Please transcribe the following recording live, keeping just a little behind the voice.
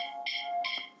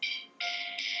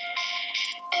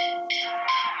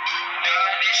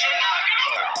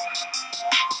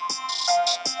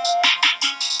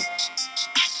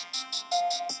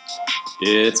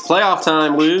It's playoff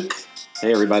time, Luke.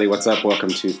 Hey, everybody, what's up? Welcome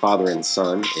to Father and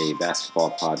Son, a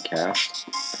basketball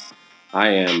podcast. I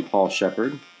am Paul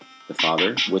Shepard, the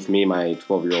father. With me, my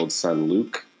 12-year-old son,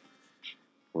 Luke.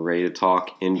 We're ready to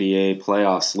talk NBA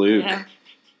playoffs, Luke. Yeah.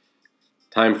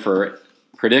 Time for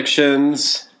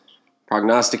predictions,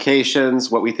 prognostications,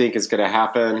 what we think is going to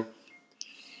happen.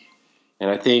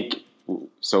 And I think,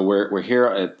 so we're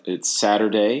here, it's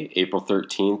Saturday, April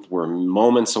 13th. We're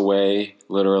moments away,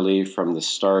 literally, from the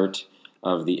start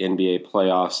of the NBA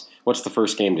playoffs. What's the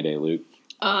first game today, Luke?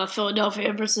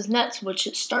 Philadelphia versus Nets, which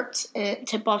it starts.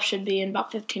 Tip-off should be in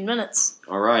about 15 minutes.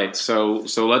 All right, so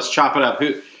let's chop it up.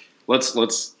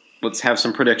 Let's have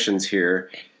some predictions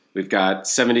here. We've got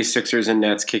 76ers and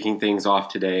Nets kicking things off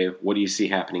today. What do you see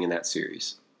happening in that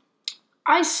series?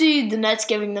 I see the Nets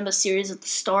giving them a series at the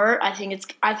start. I think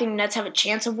Nets have a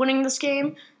chance of winning this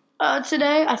game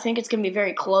today. I think it's going to be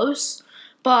very close.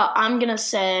 But I'm going to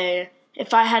say,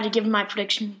 if I had to give my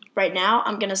prediction right now,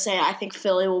 I'm going to say I think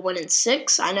Philly will win in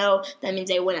 6. I know that means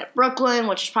they win at Brooklyn,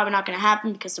 which is probably not going to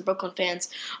happen because the Brooklyn fans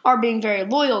are being very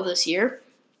loyal this year.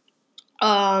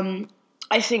 I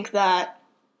think that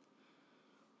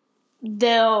it's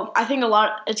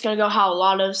going to go how a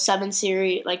lot of 7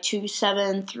 series, like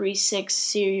 2-7,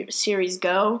 3-6 series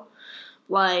go.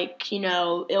 Like,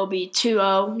 it'll be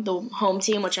 2-0, the home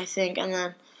team, which I think,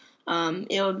 and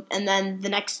then the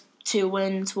next 2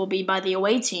 wins will be by the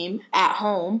away team at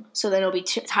home. So then it'll be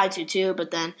tied 2-2,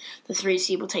 but then the 3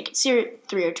 seed will take it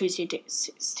 3 or 2 seed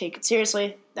take it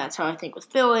seriously. That's how I think with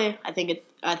Philly. I think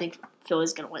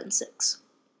Philly's going to win 6.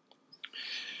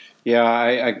 Yeah,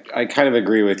 I kind of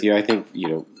agree with you. I think,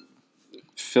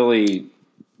 Philly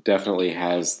definitely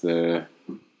has the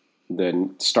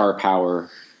star power.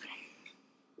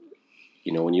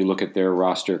 When you look at their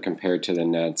roster compared to the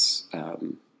Nets,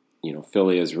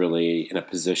 Philly is really in a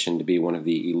position to be one of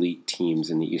the elite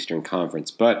teams in the Eastern Conference.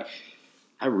 But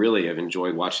I really have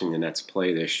enjoyed watching the Nets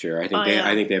play this year. I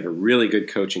think they have a really good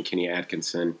coach in Kenny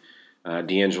Atkinson.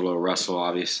 D'Angelo Russell,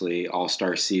 obviously,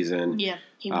 all-star season. Yeah,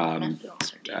 he won the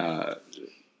all-star team.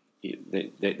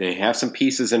 They have some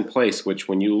pieces in place, which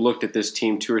when you looked at this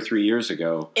team 2 or 3 years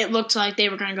ago, it looked like they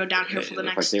were going to go downhill for the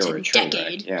next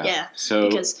decade. Yeah.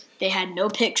 Because they had no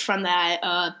picks from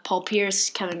that Paul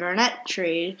Pierce, Kevin Garnett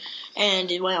trade,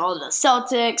 and it went all to the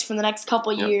Celtics for the next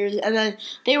couple years. And then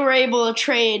they were able to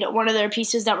trade one of their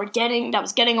pieces that was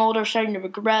getting older, starting to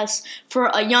regress, for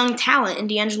a young talent in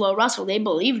D'Angelo Russell. They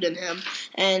believed in him,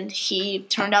 and he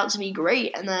turned out to be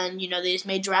great. And then they just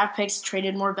made draft picks,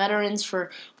 traded more veterans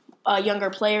for younger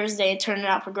players. They turned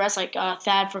out progress, like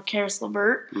Thad for Karis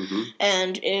LeVert,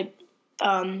 and it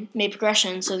made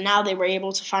progression. So now they were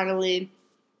able to finally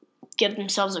give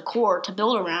themselves a core to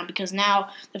build around, because now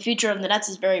the future of the Nets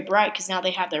is very bright because now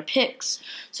they have their picks.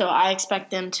 So I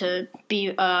expect them to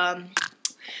be a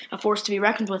force to be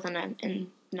reckoned with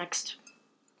in next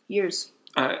years.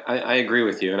 I agree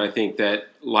with you, and I think that,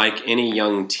 like any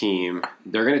young team,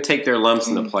 they're going to take their lumps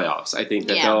in the playoffs. I think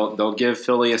that they'll give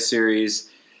Philly a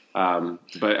series,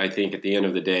 but I think at the end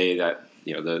of the day that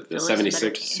the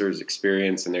 76ers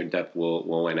experience and their depth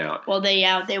will win out. Well,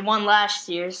 they won last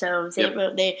year, so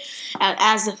they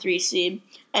as the 3 seed,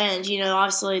 and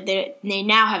obviously they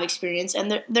now have experience.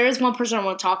 And there is one person I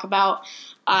want to talk about.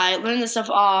 I learned this stuff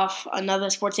off another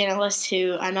sports analyst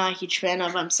who I'm not a huge fan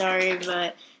of. I'm sorry,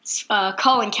 but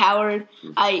Colin Cowherd.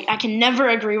 I can never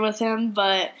agree with him,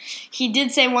 but he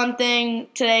did say one thing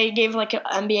today. He gave like an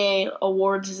NBA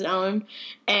awards his own,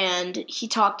 and he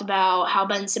talked about how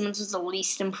Ben Simmons was the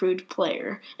least improved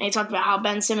player. And he talked about how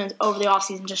Ben Simmons over the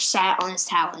offseason just sat on his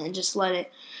talent and just let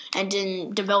it, and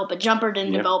didn't develop a jumper,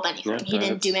 didn't develop anything. He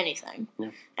didn't do anything.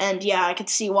 And I could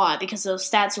see why, because those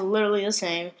stats are literally the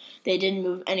same. They didn't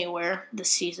move anywhere this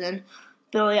season.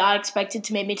 Philly, I expected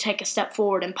to maybe take a step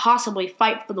forward and possibly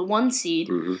fight for the 1 seed,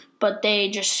 but they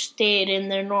just stayed in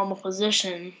their normal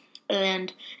position.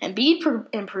 And Embiid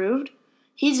improved.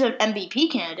 He's an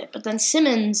MVP candidate, but then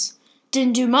Simmons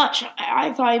didn't do much.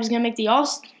 I thought he was going to make the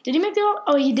All-Star. Did he make the All-Star?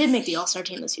 Oh, he did make the All-Star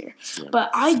team this year. Yeah.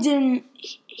 But I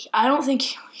don't think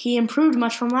he improved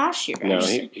much from last year. No,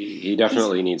 he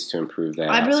definitely needs to improve that.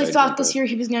 I really thought this year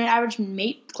he was going to average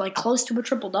close to a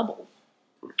triple-double.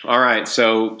 All right,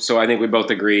 so I think we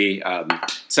both agree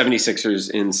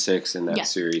 76ers in 6 in that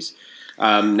series.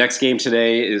 Next game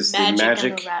today is the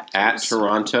Magic at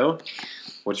Toronto.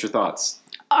 What's your thoughts?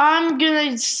 I'm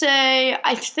going to say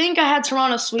I think I had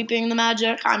Toronto sweeping the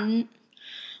Magic. I'm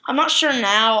not sure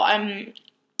now. I'm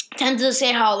tend to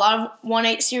say how a lot of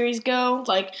 1-8 series go,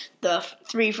 like the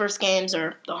 3 first games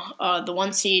or the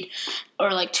 1 seed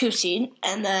or like 2 seed,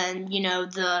 and then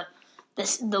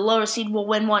the lower seed will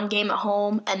win one game at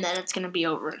home, and then it's going to be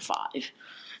over in 5.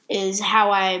 Is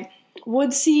how I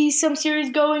would see some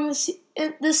series going this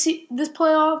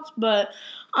playoffs, but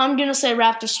I'm going to say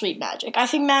Raptors sweep Magic. I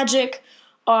think Magic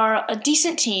are a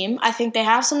decent team. I think they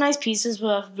have some nice pieces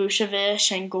with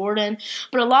Vucevic and Gordon,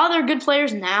 but a lot of their good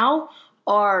players now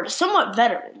are somewhat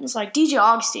veterans. Like DJ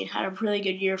Augustine had a really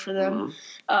good year for them.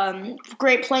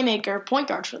 Great playmaker, point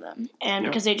guard for them. And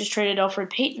because they just traded Elfrid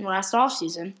Payton last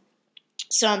offseason.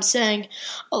 So I'm saying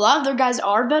a lot of their guys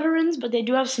are veterans, but they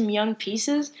do have some young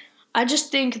pieces. I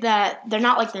just think that they're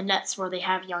not like the Nets where they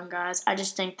have young guys. I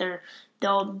just think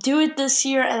they'll do it this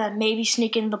year and then maybe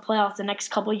sneak into the playoffs the next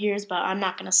couple of years, but I'm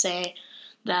not going to say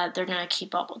that they're going to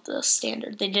keep up with the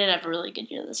standard. They did have a really good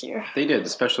year this year. They did,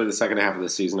 especially the second half of the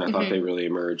season. I thought they really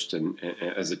emerged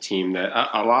as a team that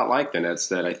a lot like the Nets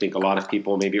that I think a lot of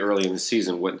people maybe early in the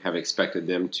season wouldn't have expected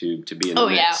them to be in the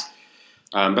mix.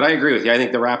 But I agree with you. I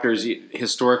think the Raptors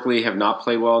historically have not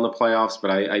played well in the playoffs,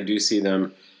 but I do see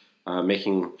them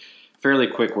making fairly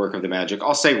quick work of the Magic.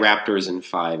 I'll say Raptors in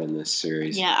 5 in this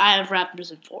series. Yeah, I have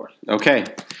Raptors in 4. Okay,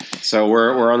 so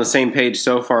we're on the same page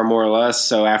so far, more or less.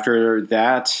 So after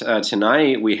that,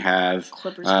 tonight we have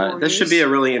Clippers Warriors. This should be a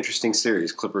really interesting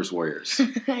series, Clippers Warriors.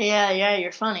 yeah,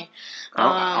 you're funny.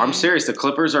 I'm serious. The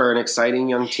Clippers are an exciting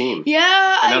young team.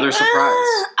 Yeah, another surprise.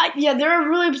 They're a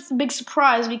really big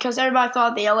surprise because everybody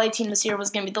thought the LA team this year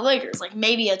was going to be the Lakers, like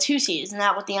maybe a 2 seed. Isn't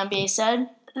that what the NBA said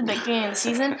at the beginning of the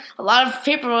season? A lot of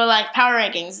people were like power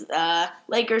rankings,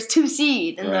 Lakers 2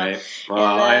 seed in the Western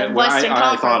Conference.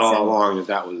 I thought all along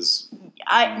that was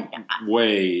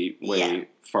way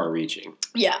far-reaching.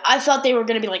 Yeah, I thought they were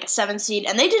going to be like a 7 seed,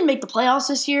 and they didn't make the playoffs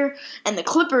this year, and the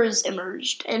Clippers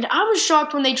emerged. And I was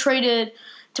shocked when they traded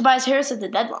Tobias Harris at the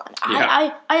deadline.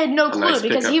 Yeah. I had no clue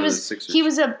because he was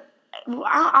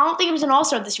I don't think he was an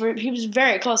all-star this year. He was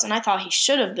very close, and I thought he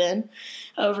should have been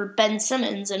over Ben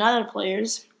Simmons and other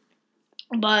players.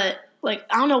 But I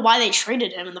don't know why they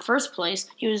traded him in the first place.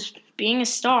 He was being a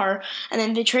star, and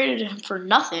then they traded him for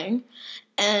nothing,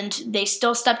 and they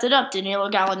still stepped it up.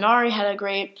 Danilo Gallinari had a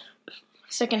great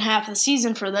second half of the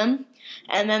season for them,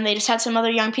 and then they just had some other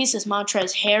young pieces: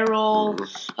 Montrezl Harrell,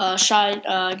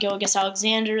 Shai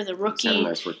Gilgeous-Alexander, the rookie. He's had a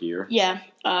nice rookie year. Yeah.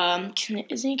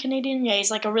 Isn't he Canadian? Yeah,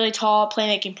 he's like a really tall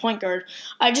playmaking point guard.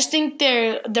 I just think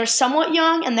they're somewhat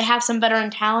young, and they have some veteran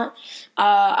talent.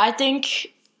 I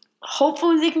think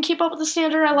hopefully they can keep up with the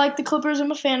standard. I like the Clippers.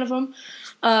 I'm a fan of them.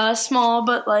 Small,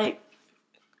 but I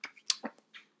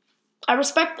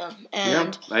respect them.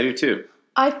 And yeah, I do too.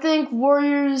 I think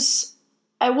Warriors.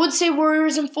 I would say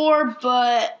Warriors in 4,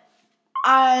 but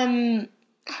I'm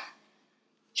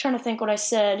trying to think what I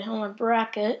said on my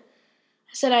bracket.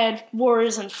 I said I had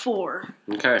Warriors in 4.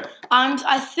 Okay.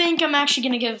 I think I'm actually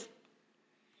going to give...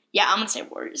 Yeah, I'm going to say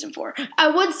Warriors in 4. I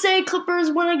would say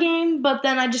Clippers win a game, but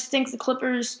then I just think the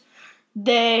Clippers,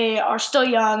 they are still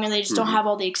young and they just don't have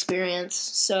all the experience.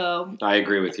 So I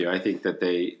agree with you. I think that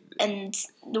they... And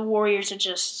the Warriors they're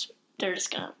just going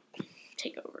to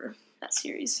take over that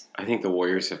series. I think the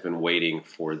Warriors have been waiting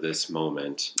for this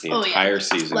moment the entire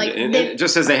season. And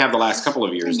just as they have the last couple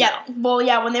of years now. Well,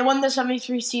 yeah, when they won the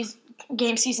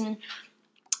 73-game season,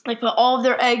 put all of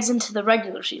their eggs into the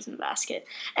regular season basket.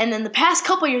 And then the past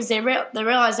couple of years, they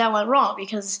realized that went wrong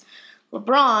because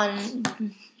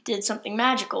LeBron did something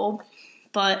magical.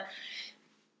 But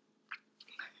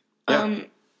the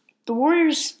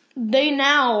Warriors... They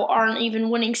now aren't even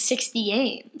winning 60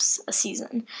 games a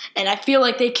season. And I feel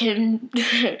like they can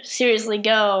seriously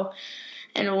go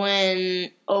and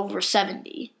win over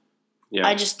 70. Yeah.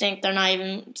 I just think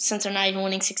since they're not even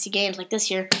winning 60 games like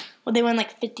this year, would they win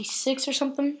 56 or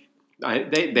something?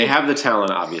 They have the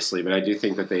talent, obviously, but I do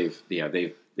think that they've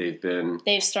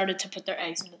started to put their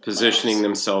eggs into the positioning playoffs.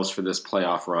 themselves for this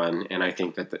playoff run, and I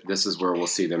think that this is where we'll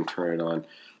see them turn it on.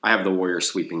 I have the Warriors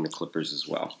sweeping the Clippers as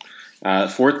well.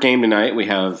 Fourth game tonight, we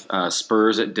have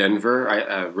Spurs at Denver.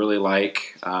 I really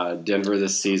like Denver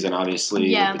this season,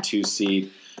 obviously, with the 2 seed.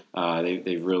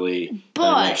 They've really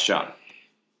done a nice job.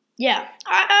 Yeah,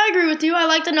 I agree with you. I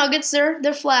like the Nuggets. They're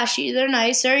flashy. They're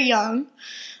nice. They're young,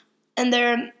 and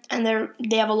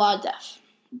they have a lot of depth.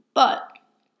 But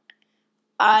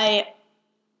I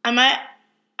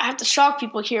have to shock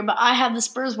people here, but I have the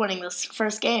Spurs winning this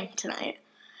first game tonight.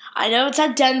 I know it's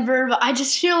at Denver, but I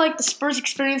just feel like the Spurs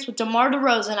experience with DeMar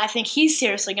DeRozan, I think he's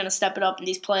seriously going to step it up in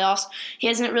these playoffs. He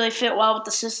hasn't really fit well with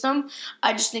the system.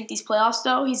 I just think these playoffs,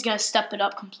 though, he's going to step it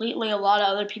up completely. A lot of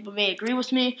other people may agree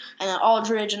with me, and then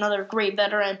Aldridge, another great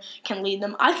veteran, can lead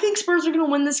them. I think Spurs are going to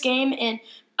win this game, and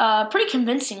pretty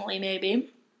convincingly maybe,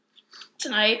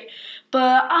 tonight.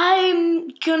 But I'm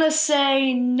going to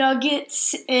say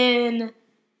Nuggets in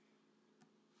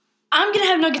I'm going to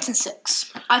have Nuggets in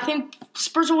 6. I think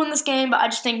Spurs will win this game, but I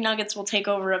just think Nuggets will take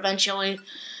over eventually,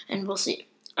 and we'll see.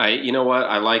 You know what?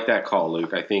 I like that call,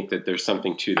 Luke. I think that there's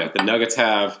something to that. The Nuggets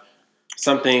have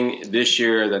something this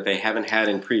year that they haven't had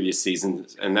in previous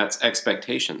seasons, and that's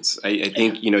expectations. I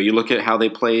think, you look at how they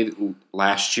played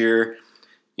last year.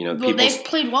 They've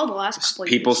played well the last couple of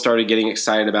years. People started getting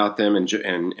excited about them, and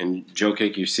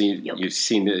Jokic. You've seen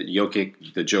the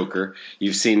Jokic, the Joker.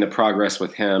 You've seen the progress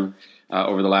with him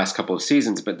over the last couple of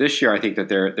seasons. But this year, I think that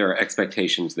there are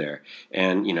expectations there,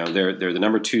 and they're the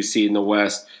number 2 seed in the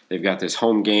West. They've got this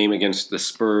home game against the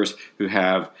Spurs, who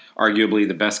have arguably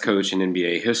the best coach in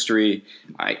NBA history.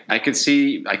 I could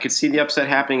see the upset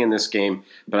happening in this game,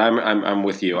 but I'm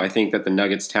with you. I think that the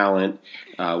Nuggets' talent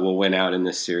will win out in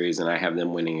this series, and I have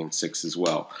them winning in 6 as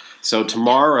well. So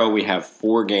tomorrow we have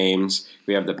 4 games.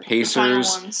 We have the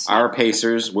Pacers, our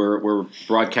Pacers. We're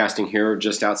broadcasting here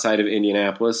just outside of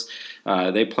Indianapolis.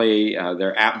 They play.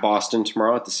 They're at Boston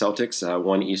tomorrow at the Celtics,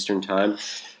 1 Eastern time.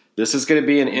 This is going to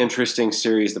be an interesting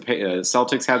series. The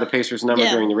Celtics have the Pacers number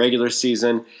during the regular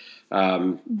season,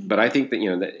 but I think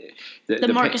that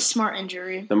the Marcus Smart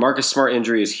injury. The Marcus Smart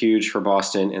injury is huge for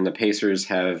Boston, and the Pacers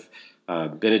have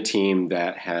been a team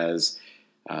that has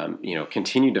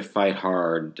continued to fight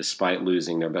hard despite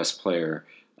losing their best player.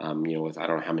 With I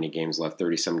don't know how many games left,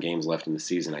 30-some games left in the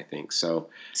season, I think. So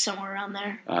somewhere around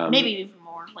there, maybe even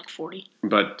more, like 40.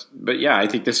 But yeah, I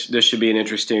think this should be an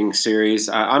interesting series.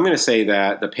 I'm going to say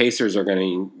that the Pacers are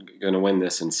going to win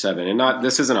this in 7, and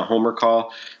this isn't a homer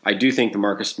call. I do think the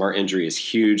Marcus Smart injury is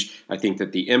huge. I think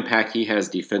that the impact he has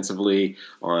defensively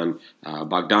on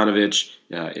Bogdanović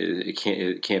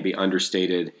it can't be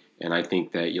understated, and I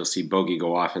think that you'll see Bogey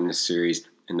go off in this series,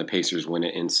 and the Pacers win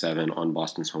it in 7 on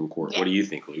Boston's home court. Yeah. What do you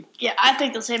think, Luke? Yeah, I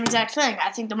think the same exact thing.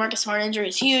 I think the Marcus Smart injury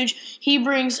is huge. He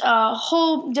brings a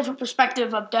whole different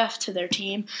perspective of depth to their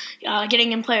team,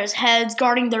 getting in players' heads,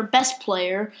 guarding their best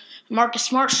player. Marcus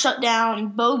Smart shut down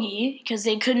Bogey because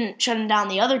they couldn't shut him down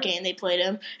the other game they played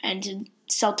him, and the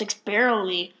Celtics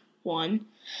barely won.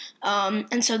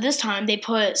 And so this time they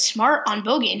put Smart on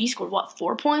Bogey, and he scored,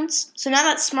 4 points? So now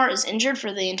that Smart is injured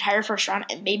for the entire first round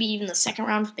and maybe even the second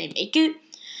round if they make it,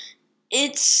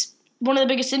 it's one of the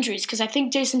biggest injuries because I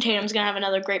think Jason Tatum's going to have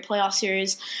another great playoff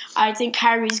series. I think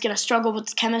Kyrie's going to struggle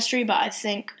with chemistry, but I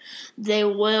think they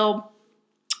will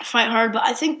fight hard. But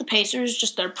I think the Pacers,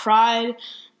 just their pride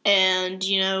and,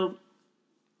 the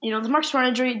Marcus Smart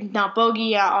injury, now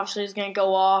Bogey obviously is going to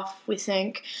go off, we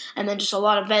think. And then just a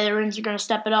lot of veterans are going to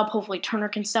step it up. Hopefully Turner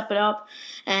can step it up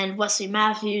and Wesley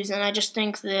Matthews. And I just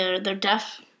think their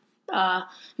depth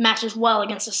matches well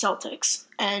against the Celtics.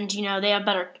 And,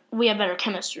 we have better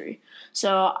chemistry.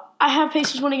 So I have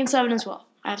Pacers winning in 7 as well.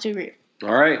 I have to agree.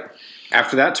 All right.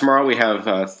 After that, tomorrow we have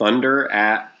Thunder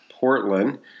at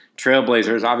Portland.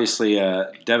 Trailblazers, obviously a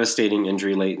devastating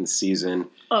injury late in the season.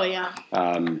 Oh, yeah.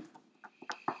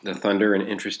 The Thunder, an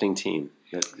interesting team.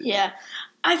 Yeah.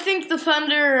 I think the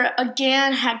Thunder,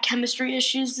 again, had chemistry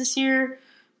issues this year.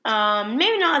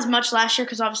 Maybe not as much last year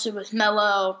because obviously with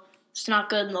Melo, it's not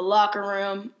good in the locker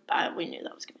room. We knew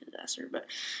that was going to be a disaster. But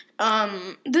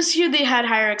this year they had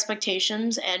higher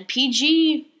expectations, and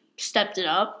PG stepped it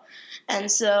up. And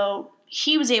so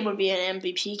he was able to be an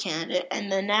MVP candidate.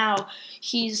 And then now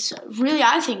he's really,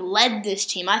 I think, led this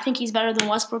team. I think he's better than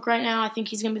Westbrook right now. I think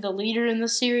he's going to be the leader in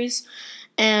this series.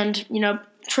 And,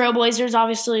 Trailblazers,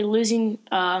 obviously losing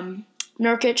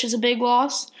Nurkic is a big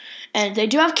loss. And they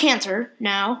do have Cantor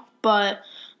now, but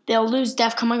they'll lose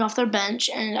Def coming off their bench,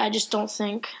 and I just don't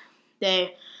think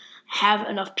they have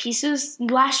enough pieces.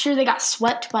 Last year they got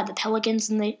swept by the Pelicans,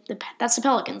 and that's the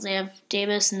Pelicans. They have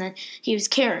Davis, and then he was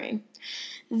carrying.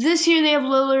 This year they have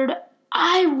Lillard.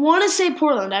 I want to say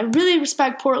Portland. I really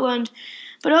respect Portland,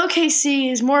 but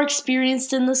OKC is more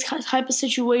experienced in this type of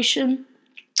situation.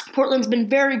 Portland's been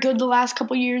very good the last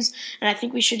couple years, and I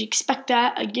think we should expect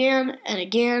that again and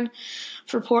again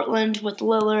for Portland with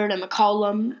Lillard and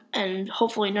McCollum, and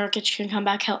hopefully Nurkic can come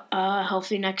back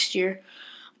healthy next year.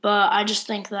 But I just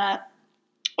think that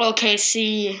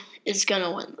OKC is going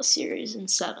to win the series in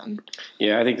 7.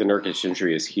 Yeah, I think the Nurkic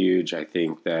injury is huge. I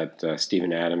think that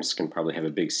Steven Adams can probably have a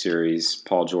big series.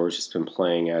 Paul George has been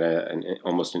playing at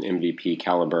almost an MVP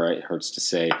caliber, it hurts to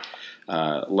say,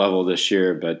 level this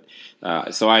year. But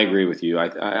so I agree with you.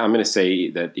 I'm going to say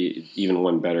that even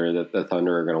one better, that the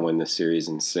Thunder are going to win this series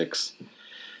in 6.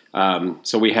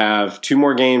 So we have 2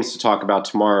 more games to talk about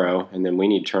tomorrow, and then we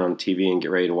need to turn on TV and get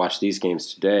ready to watch these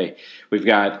games today. We've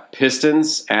got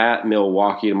Pistons at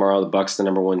Milwaukee tomorrow. The Bucks, the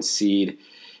number 1 seed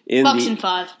in Bucks the in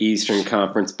 5. Eastern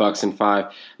Conference. Bucks in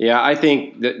 5. Yeah, I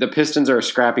think the Pistons are a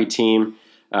scrappy team.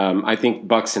 I think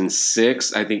Bucks in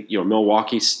 6. I think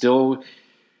Milwaukee's still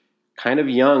kind of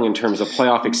young in terms of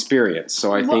playoff experience.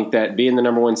 So I think that being the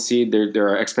number 1 seed, there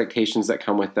are expectations that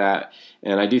come with that.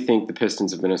 And I do think the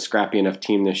Pistons have been a scrappy enough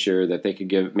team this year that they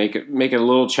could make it a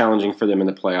little challenging for them in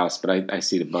the playoffs. But I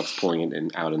see the Bucks pulling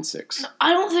it out in 6.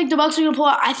 I don't think the Bucks are going to pull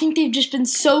out. I think they've just been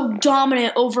so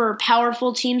dominant over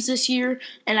powerful teams this year,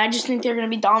 and I just think they're going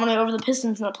to be dominant over the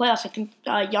Pistons in the playoffs. I think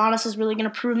Giannis is really going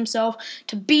to prove himself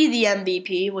to be the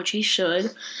MVP, which he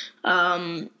should.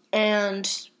 And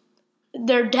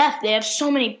their depth, they have so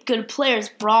many good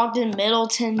players: Brogdon,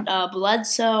 Middleton,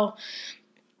 Bledsoe.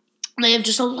 They have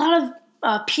just a lot of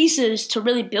pieces to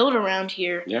really build around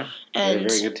here. Yeah, they're a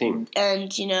very good team. And,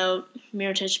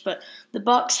 Mirotic. But the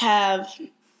Bucks I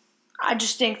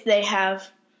just think they are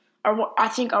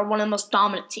one of the most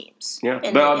dominant teams. Yeah,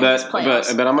 but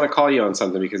I'm going to call you on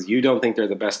something because you don't think they're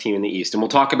the best team in the East. And we'll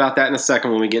talk about that in a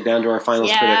second when we get down to our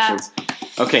finals predictions.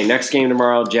 Okay, next game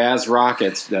tomorrow, Jazz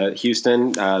Rockets, the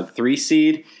Houston 3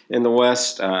 seed in the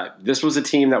West. This was a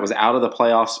team that was out of the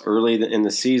playoffs early in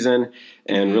the season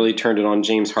and really turned it on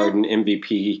James Harden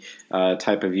MVP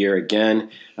type of year again.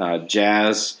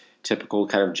 Jazz, typical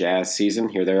kind of Jazz season.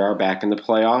 Here they are back in the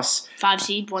playoffs. 5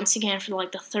 seed once again for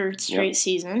the third straight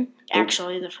season.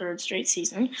 Actually, the third straight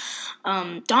season.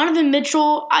 Donovan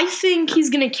Mitchell, I think he's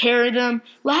going to carry them.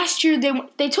 Last year,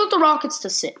 they took the Rockets to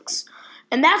 6.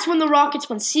 And that's when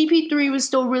CP3 was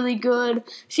still really good.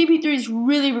 CP3's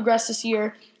really regressed this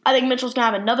year. I think Mitchell's going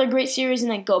to have another great series, and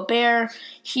then Gobert.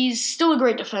 He's still a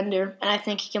great defender, and I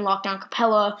think he can lock down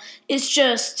Capella. It's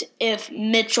just if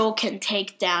Mitchell can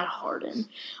take down Harden.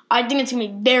 I think it's going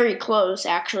to be very close,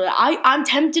 actually. I'm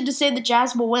tempted to say the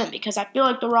Jazz will win because I feel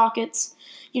like the Rockets,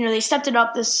 they stepped it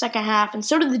up this second half, and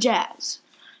so did the Jazz.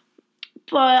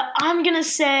 But I'm going to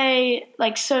say,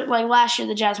 like last year,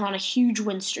 the Jazz were on a huge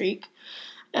win streak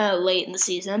late in the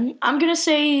season. I'm going to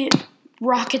say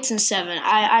Rockets in 7.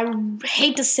 I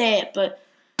hate to say it, but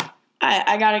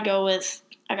I gotta go with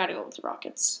the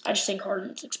Rockets. I just think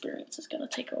Harden's experience is gonna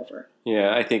take over.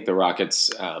 Yeah, I think the Rockets.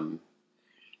 The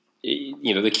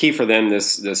key for them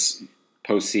this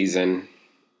postseason,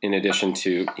 in addition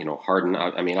to Harden.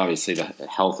 I mean, obviously the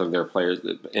health of their players.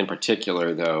 In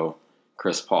particular, though,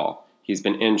 Chris Paul. He's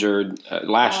been injured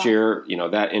last year.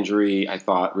 That injury I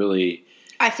thought really.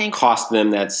 I think cost them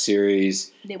that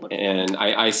series, and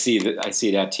I see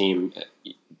that team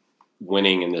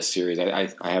winning in this series. I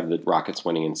have the Rockets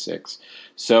winning in 6.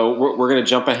 So we're going to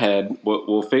jump ahead.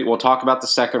 We'll talk about the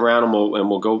second round, and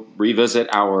we'll go revisit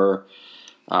our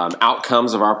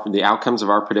outcomes of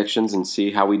our predictions and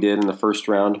see how we did in the first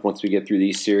round once we get through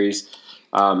these series.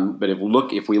 But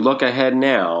if we look ahead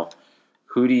now,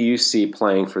 who do you see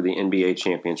playing for the NBA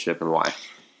championship and why?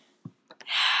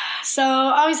 So,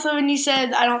 obviously, when you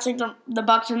said I don't think the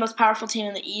Bucks are the most powerful team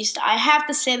in the East, I have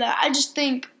to say that I just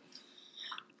think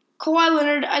Kawhi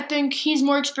Leonard, I think he's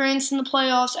more experienced in the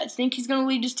playoffs. I think he's going to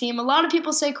lead his team. A lot of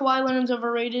people say Kawhi Leonard's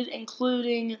overrated,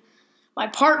 including my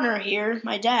partner here,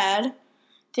 my dad,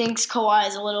 thinks Kawhi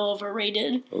is a little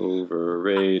overrated.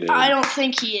 Overrated. I don't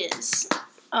think he is.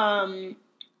 I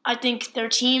think their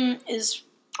team is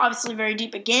obviously very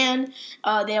deep again.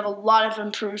 They have a lot of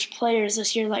improved players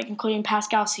this year, including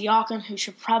Pascal Siakam, who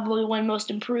should probably win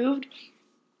Most Improved.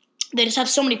 They just have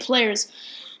so many players,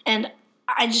 and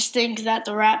I just think that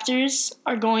the Raptors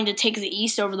are going to take the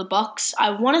East over the Bucks.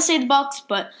 I want to say the Bucks,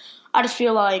 but I just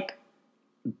feel like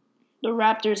the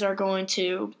Raptors are going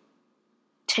to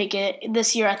take it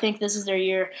this year. I think this is their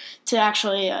year to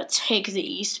actually take the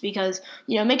East because,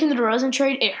 making the DeRozan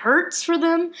trade, it hurts for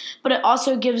them, but it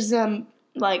also gives them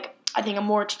I think a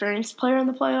more experienced player in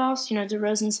the playoffs.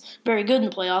 DeRozan's very good in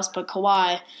the playoffs, but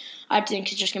Kawhi, I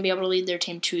think, is just going to be able to lead their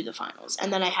team to the finals.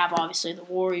 And then I have, obviously, the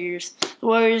Warriors. The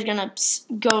Warriors are going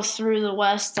to go through the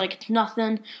West like it's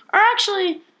nothing. Or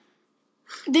actually,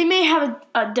 they may have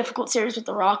a difficult series with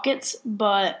the Rockets,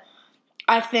 but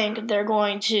I think they're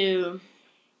going to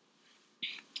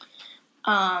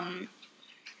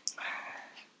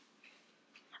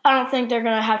I don't think they're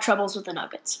going to have troubles with the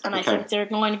Nuggets. And I think they're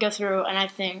going to go through, and I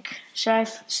think – should I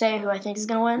say who I think is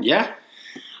going to win? Yeah.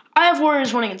 I have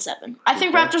Warriors winning in 7. I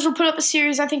think Raptors will put up a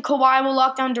series. I think Kawhi will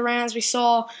lock down Durant, as we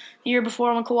saw the year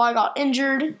before when Kawhi got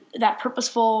injured. That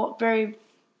purposeful, very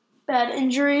bad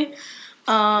injury.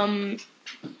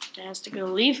 Has to go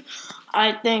leave.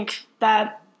 I think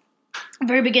that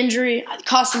very big injury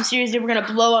cost them series. They were going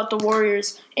to blow out the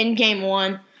Warriors in Game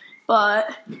 1.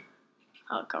 But –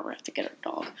 oh, God, we have to get our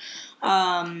dog.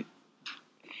 I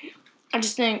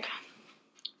just think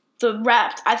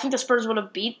I think the Spurs would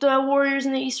have beat the Warriors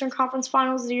in the Eastern Conference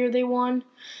Finals the year they won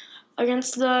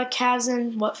against the Cavs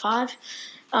in, 5?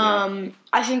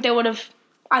 I think they would have.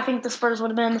 I think the Spurs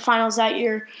would have been in the finals that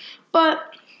year,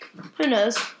 but who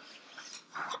knows?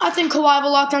 I think Kawhi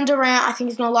will lock down Durant. I think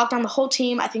he's going to lock down the whole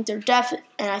team. I think they're depth,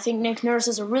 and I think Nick Nurse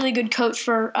is a really good coach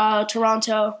for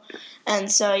Toronto.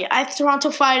 And so, yeah, I have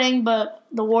Toronto fighting, but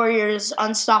the Warriors'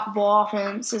 unstoppable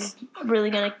offense is really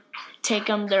going to take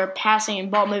them. Their passing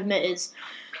and ball movement is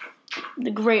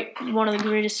one of the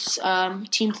greatest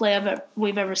team play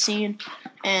we've ever seen.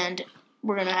 And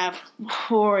we're going to have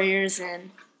Warriors,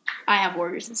 and I have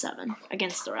Warriors in 7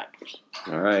 against the Raptors.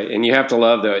 All right. And you have to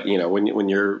love that, when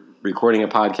you're recording a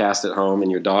podcast at home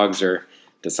and your dogs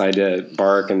decide to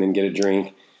bark and then get a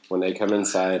drink when they come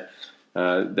inside.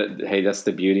 That's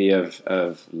the beauty of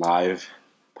live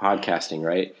podcasting,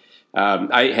 right?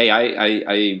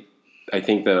 I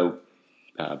think the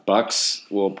Bucks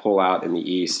will pull out in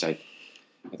the East. I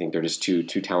think they're just too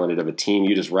talented of a team.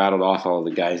 You just rattled off all the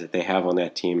guys that they have on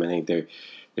that team. I think they've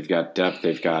got depth.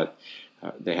 They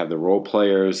have the role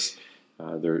players.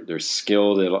 They're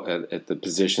skilled at the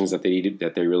positions that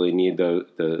they really need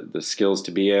the skills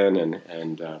to be in,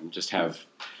 and just have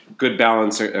good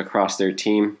balance across their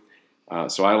team.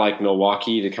 So I like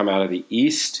Milwaukee to come out of the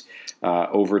East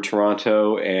over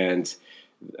Toronto and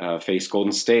face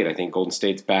Golden State. I think Golden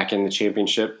State's back in the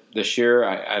championship this year.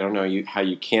 I don't know how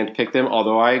you can't pick them.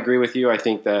 Although I agree with you, I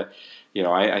think that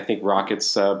I think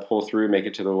Rockets pull through, make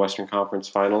it to the Western Conference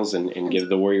Finals, and give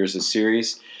the Warriors a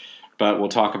series. But we'll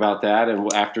talk about that,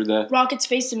 and after the Rockets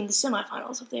face them in the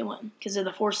semifinals if they win because they're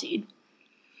the 4 seed.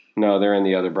 No, they're in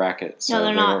the other bracket. So no,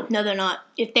 they're not. No, they're not.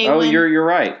 If they win, you're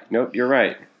right. Nope, you're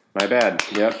right. My bad.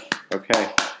 Yep.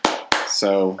 Okay.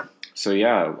 So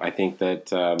yeah, I think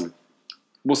that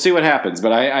we'll see what happens.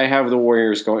 But I have the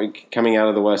Warriors coming out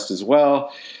of the West as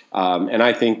well, and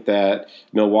I think that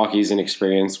Milwaukee's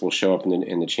inexperience will show up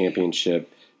in the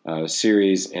championship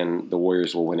series, and the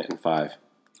Warriors will win it in 5.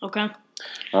 Okay.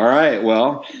 All right.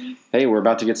 Well, hey, we're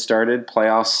about to get started.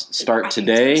 Playoffs start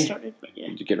today.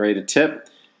 You get ready to tip.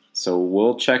 So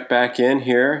we'll check back in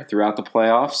here throughout the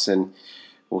playoffs, and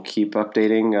we'll keep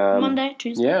updating. Monday,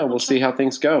 Tuesday. Yeah, we'll see how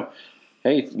things go.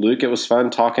 Hey, Luke, it was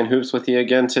fun talking hoops with you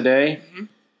again today. Mm-hmm.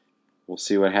 We'll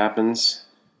see what happens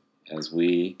as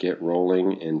we get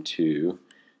rolling into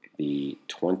the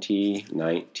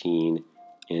 2019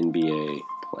 NBA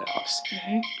playoffs.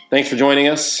 Mm-hmm. Thanks for joining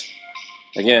us.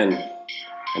 Again,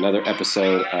 another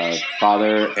episode of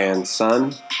Father and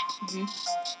Son,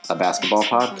 a basketball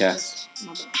podcast.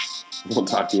 We'll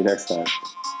talk to you next time.